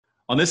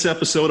On this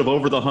episode of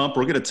Over the Hump,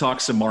 we're going to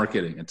talk some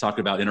marketing and talk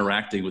about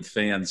interacting with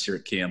fans here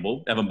at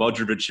Campbell. Evan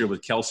Budrovich here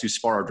with Kelsey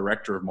Spar,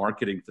 Director of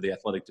Marketing for the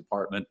Athletic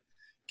Department.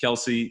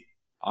 Kelsey,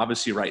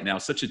 obviously right now,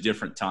 such a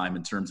different time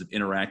in terms of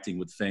interacting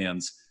with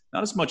fans.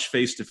 Not as much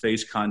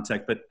face-to-face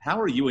contact, but how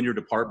are you and your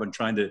department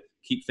trying to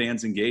keep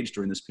fans engaged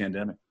during this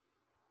pandemic?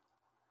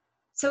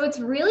 So it's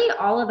really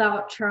all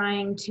about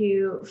trying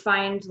to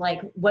find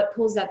like what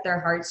pulls at their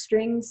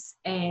heartstrings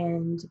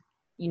and,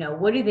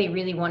 what do they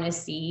really want to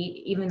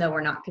see, even though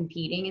we're not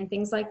competing and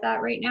things like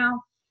that right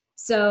now.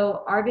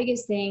 So our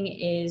biggest thing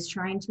is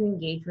trying to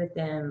engage with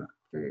them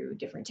through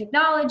different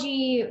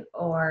technology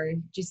or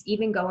just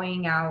even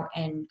going out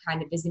and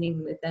kind of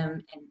visiting with them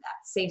in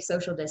that safe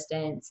social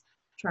distance,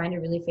 trying to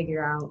really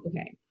figure out,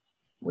 okay,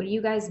 what do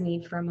you guys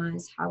need from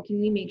us? How can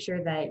we make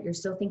sure that you're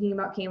still thinking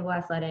about Campbell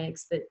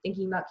Athletics, but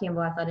thinking about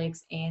Campbell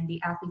Athletics and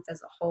the athletes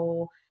as a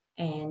whole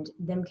and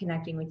them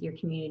connecting with your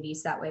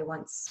communities? That way,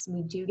 once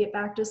we do get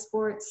back to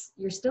sports,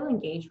 you're still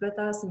engaged with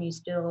us and you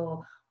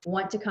still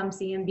want to come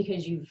see them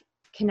because you've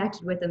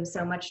connected with them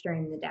so much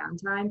during the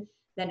downtime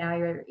that now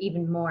you're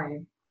even more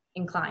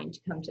inclined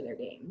to come to their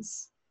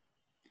games.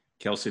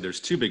 Kelsey, there's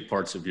two big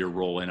parts of your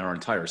role and our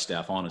entire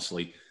staff,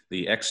 honestly,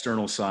 the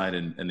external side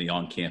and the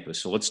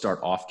on-campus. So let's start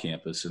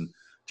off-campus. And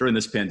during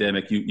this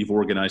pandemic, you've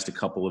organized a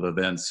couple of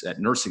events at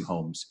nursing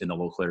homes in the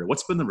local area.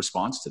 What's been the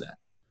response to that?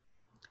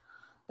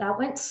 That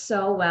went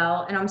so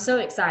well, and I'm so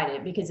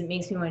excited because it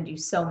makes me want to do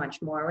so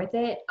much more with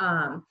it.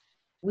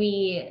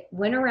 We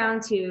went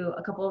around to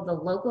a couple of the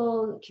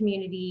local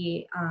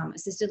community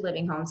assisted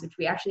living homes, which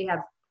we actually have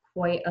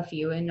quite a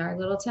few in our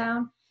little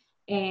town.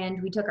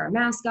 And we took our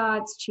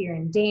mascots, cheer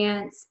and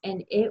dance,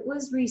 and it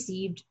was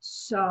received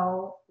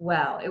so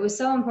well. It was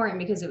so important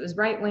because it was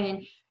right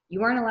when you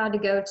weren't allowed to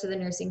go to the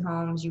nursing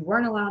homes. You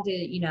weren't allowed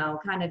to,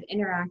 kind of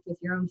interact with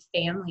your own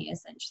family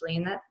essentially.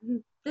 And that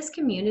this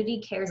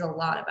community cares a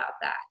lot about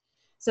that.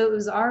 So it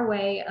was our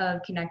way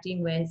of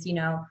connecting with,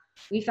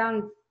 we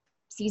found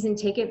season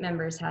ticket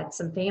members had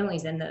some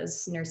families in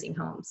those nursing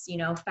homes,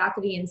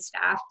 faculty and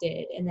staff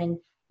did. And then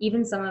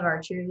even some of our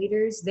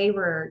cheerleaders, they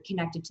were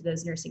connected to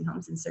those nursing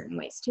homes in certain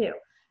ways too.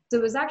 So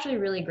it was actually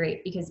really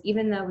great because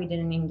even though we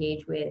didn't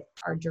engage with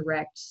our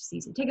direct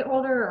season ticket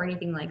holder or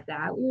anything like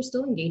that, we were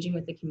still engaging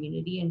with the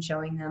community and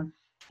showing them,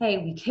 hey,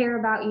 we care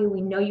about you.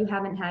 We know you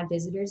haven't had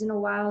visitors in a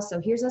while,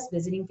 so here's us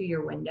visiting through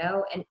your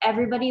window. And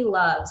everybody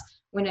loves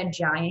when a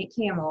giant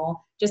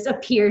camel just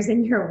appears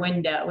in your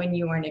window when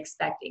you weren't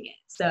expecting it.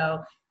 So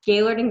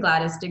Gaylord and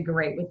Gladys did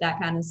great with that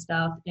kind of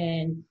stuff.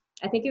 And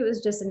I think it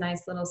was just a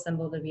nice little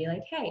symbol to be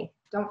like, hey,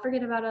 don't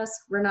forget about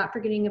us. We're not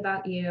forgetting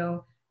about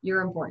you.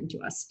 You're important to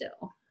us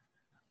still.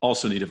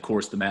 Also neat, of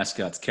course, the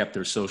mascots kept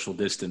their social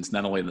distance,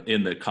 not only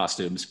in the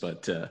costumes,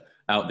 but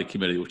out in the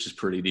community, which is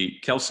pretty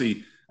neat.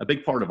 Kelsey, a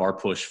big part of our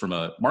push from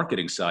a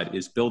marketing side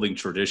is building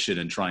tradition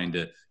and trying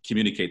to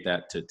communicate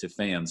that to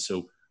fans.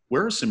 So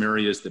where are some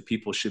areas that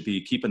people should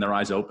be keeping their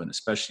eyes open,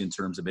 especially in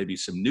terms of maybe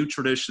some new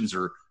traditions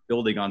or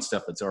building on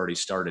stuff that's already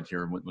started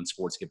here when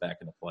sports get back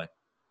into play?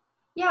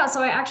 Yeah, so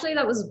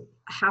that was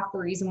half the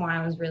reason why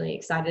I was really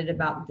excited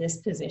about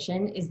this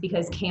position is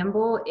because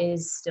Campbell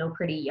is still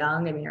pretty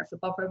young. I mean, our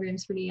football program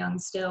is pretty young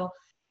still,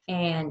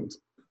 and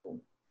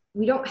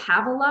we don't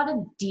have a lot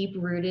of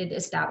deep-rooted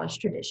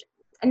established traditions.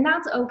 And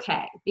that's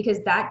okay because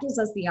that gives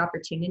us the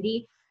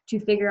opportunity to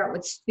figure out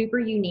what's super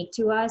unique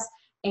to us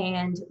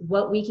and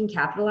what we can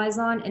capitalize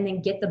on and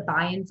then get the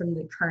buy-in from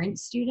the current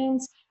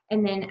students.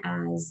 And then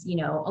as,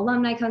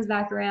 alumni comes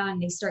back around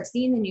and they start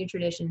seeing the new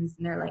traditions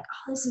and they're like,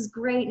 oh, this is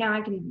great. Now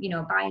I can,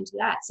 buy into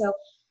that. So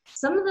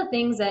some of the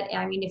things that,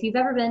 if you've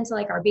ever been to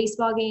like our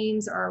baseball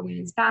games or our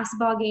women's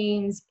basketball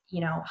games,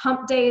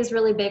 Hump Day is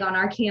really big on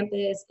our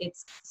campus.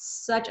 It's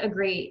such a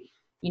great,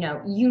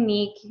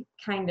 unique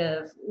kind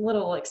of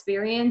little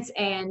experience.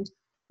 And,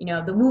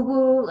 the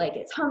woo-woo, like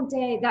it's Hump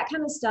Day, that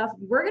kind of stuff.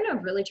 We're going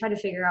to really try to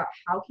figure out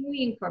how can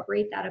we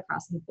incorporate that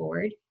across the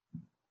board.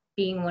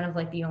 Being one of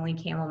like the only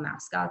camel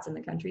mascots in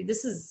the country,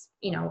 this is,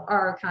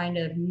 our kind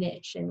of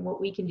niche and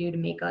what we can do to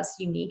make us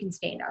unique and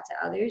stand out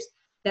to others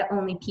that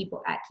only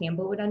people at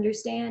Campbell would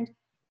understand.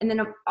 And then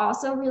I'm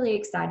also really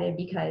excited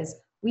because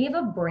we have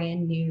a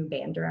brand new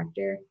band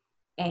director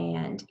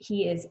and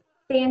he is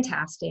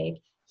fantastic.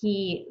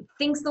 He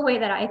thinks the way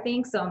that I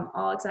think, so I'm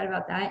all excited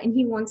about that. And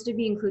he wants to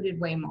be included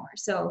way more.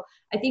 So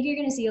I think you're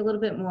going to see a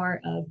little bit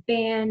more of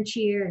band,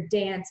 cheer,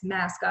 dance,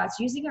 mascots,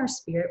 using our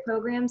spirit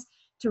programs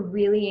to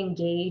really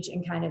engage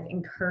and kind of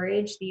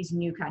encourage these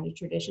new kind of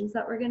traditions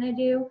that we're going to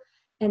do.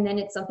 And then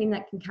it's something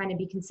that can kind of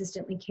be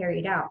consistently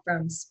carried out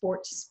from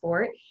sport to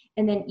sport,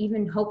 and then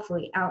even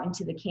hopefully out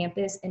into the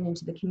campus and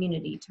into the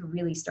community to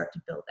really start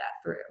to build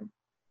that through.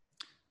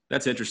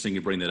 That's interesting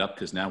you bring that up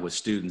because now with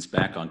students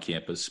back on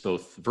campus,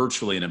 both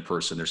virtually and in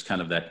person, there's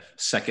kind of that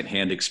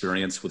secondhand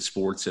experience with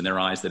sports in their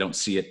eyes. They don't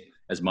see it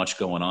as much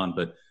going on.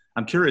 But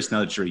I'm curious now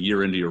that you're a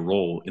year into your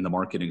role in the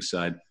marketing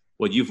side,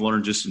 what you've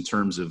learned just in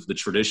terms of the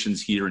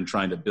traditions here and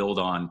trying to build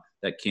on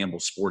that Campbell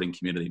sporting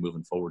community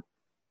moving forward.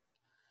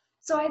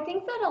 So I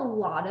think that a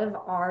lot of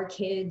our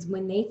kids,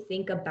 when they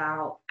think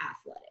about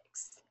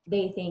athletics,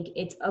 They think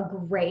it's a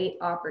great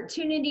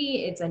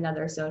opportunity. It's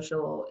another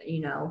social,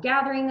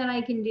 gathering that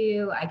I can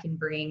do. I can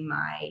bring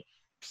my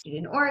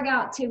student org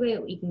out to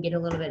it. We can get a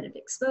little bit of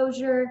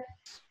exposure.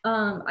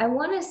 I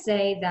want to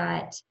say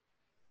that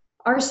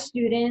our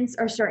students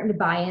are starting to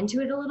buy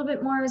into it a little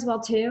bit more as well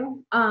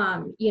too.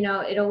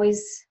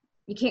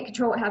 You can't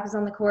control what happens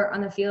on the court,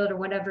 on the field, or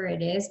whatever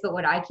it is, but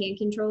what I can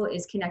control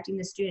is connecting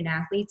the student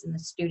athletes and the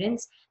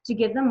students to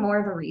give them more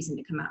of a reason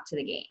to come out to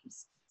the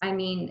games. I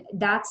mean,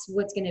 that's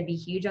what's going to be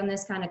huge on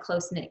this kind of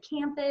close-knit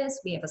campus.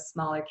 We have a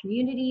smaller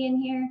community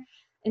in here.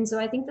 And so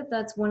I think that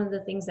that's one of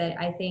the things that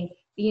I think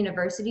the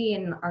university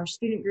and our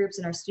student groups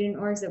and our student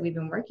orgs that we've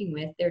been working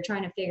with, they're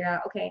trying to figure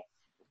out, okay,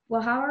 well,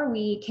 how are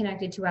we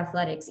connected to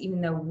athletics even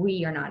though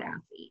we are not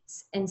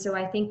athletes? And so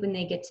I think when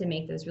they get to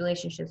make those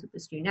relationships with the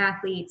student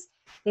athletes,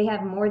 they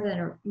have more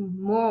than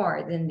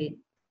the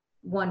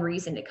one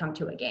reason to come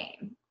to a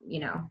game.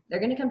 They're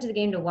going to come to the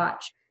game to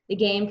watch the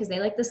game because they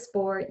like the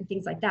sport and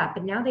things like that.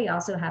 But now they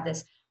also have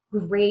this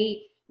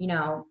great,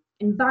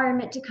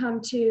 environment to come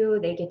to.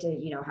 They get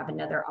to, have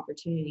another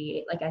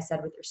opportunity, like I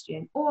said, with their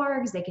student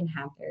orgs. They can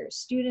have their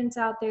students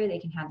out there. They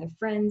can have their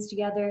friends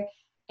together.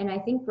 And I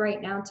think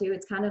right now too,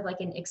 it's kind of like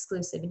an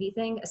exclusivity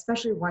thing,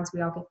 especially once we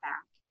all get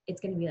back.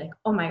 It's going to be like,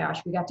 oh my gosh,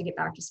 we got to get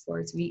back to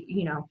sports.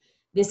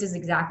 This is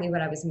exactly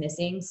what I was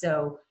missing.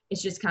 So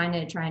it's just kind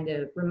of trying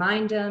to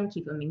remind them,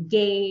 keep them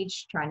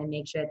engaged, trying to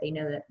make sure that they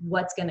know that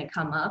what's going to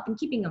come up and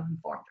keeping them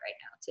informed right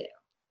now too.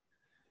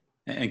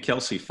 And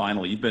Kelsey,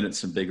 finally, you've been at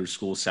some bigger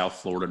schools, South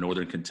Florida,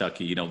 Northern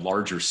Kentucky,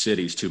 larger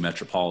cities, two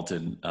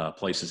metropolitan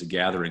places of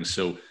gathering.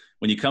 So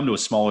when you come to a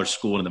smaller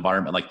school in an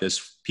environment like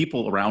this,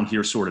 people around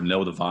here sort of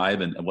know the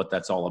vibe and what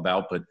that's all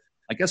about. But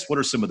I guess what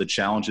are some of the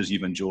challenges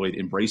you've enjoyed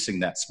embracing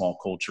that small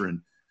culture and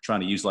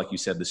trying to use, like you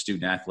said, the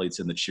student athletes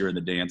and the cheer and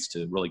the dance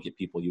to really get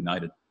people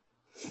united?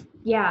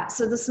 Yeah,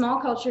 so the small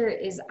culture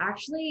is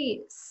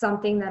actually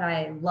something that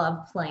I love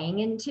playing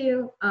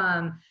into.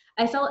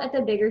 I felt at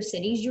the bigger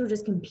cities, you were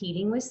just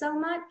competing with so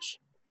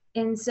much.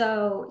 And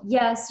so,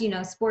 yes,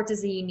 sports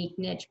is a unique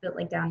niche, but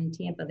like down in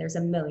Tampa, there's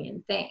a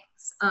million things.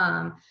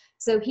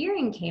 So here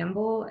in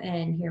Campbell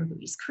and here in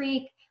Booties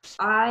Creek,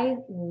 I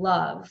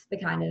love the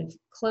kind of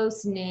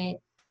close-knit,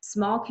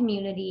 small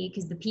community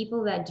because the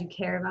people that do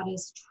care about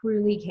us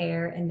truly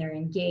care and they're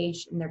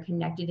engaged and they're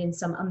connected in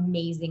some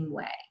amazing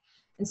way.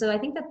 And so I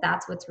think that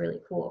that's what's really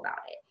cool about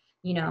it.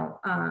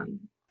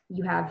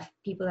 You have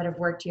people that have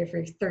worked here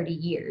for 30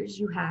 years.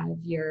 You have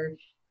your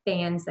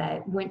fans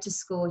that went to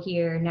school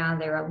here. Now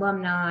they're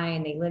alumni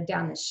and they live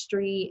down the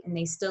street and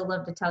they still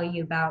love to tell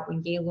you about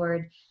when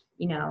Gaylord,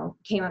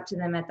 came up to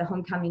them at the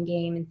homecoming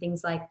game and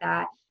things like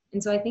that.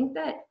 And so I think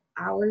that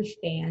our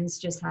fans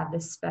just have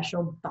this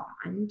special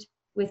bond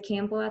with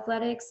Campbell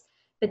Athletics.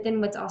 But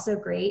then what's also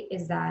great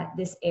is that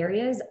this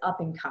area is up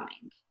and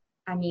coming.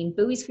 I mean,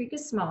 Bowie's Creek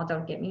is small.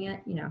 Don't get me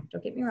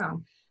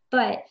wrong.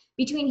 But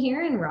between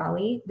here and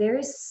Raleigh, there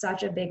is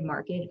such a big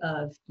market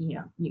of,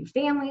 new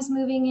families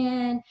moving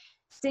in,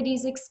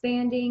 cities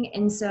expanding.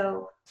 And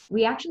so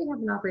we actually have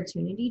an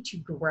opportunity to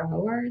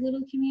grow our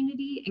little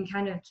community and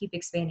kind of keep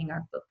expanding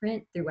our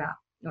footprint throughout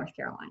North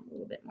Carolina a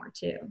little bit more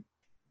too.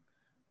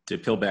 To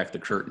peel back the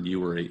curtain, you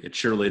were a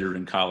cheerleader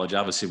in college.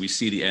 Obviously, we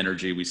see the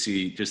energy, we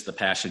see just the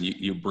passion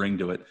you bring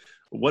to it.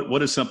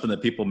 What is something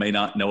that people may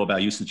not know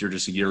about you since you're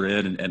just a year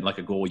in and like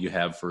a goal you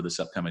have for this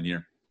upcoming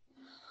year?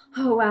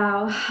 Oh,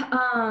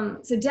 wow.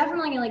 So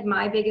definitely like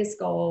my biggest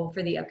goal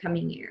for the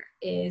upcoming year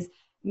is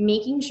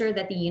making sure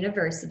that the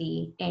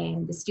university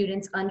and the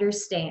students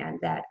understand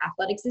that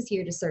athletics is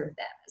here to serve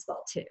them as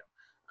well too.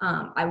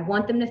 I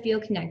want them to feel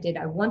connected.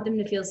 I want them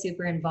to feel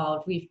super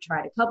involved. We've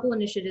tried a couple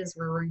initiatives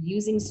where we're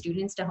using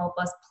students to help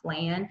us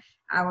plan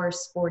our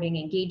sporting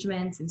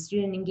engagements and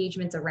student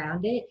engagements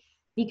around it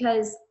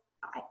because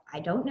I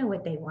don't know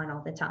what they want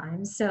all the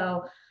time.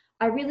 So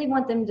I really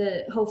want them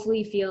to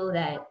hopefully feel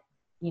that,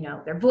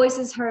 their voice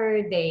is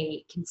heard,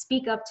 they can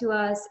speak up to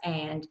us,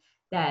 and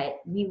that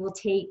we will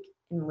take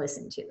and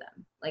listen to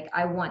them. Like,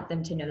 I want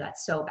them to know that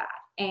so bad.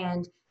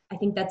 And I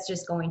think that's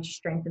just going to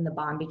strengthen the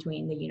bond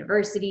between the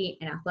university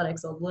and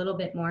athletics a little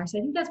bit more. So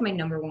I think that's my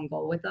number one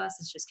goal with us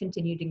is just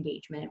continued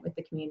engagement with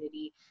the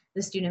community,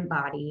 the student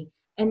body,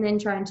 and then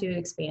trying to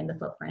expand the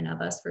footprint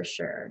of us for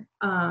sure.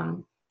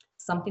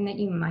 Something that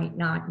you might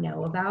not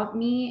know about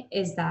me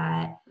is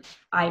that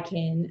I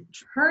can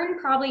turn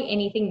probably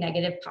anything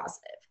negative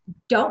positive.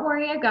 Don't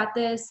worry, I got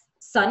this.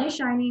 Sun is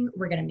shining.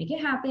 We're going to make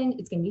it happen.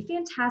 It's going to be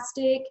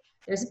fantastic.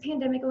 There's a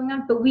pandemic going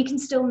on, but we can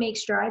still make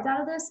strides out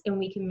of this and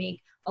we can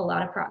make a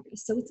lot of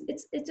progress. So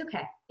it's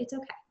okay. It's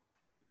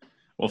okay.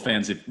 Well,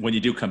 fans, when you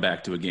do come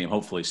back to a game,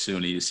 hopefully soon,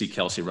 and you see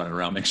Kelsey running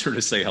around, make sure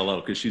to say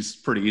hello because she's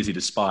pretty easy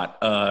to spot.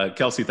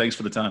 Kelsey, thanks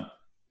for the time.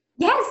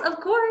 Yes,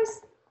 of course.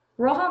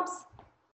 Roll humps.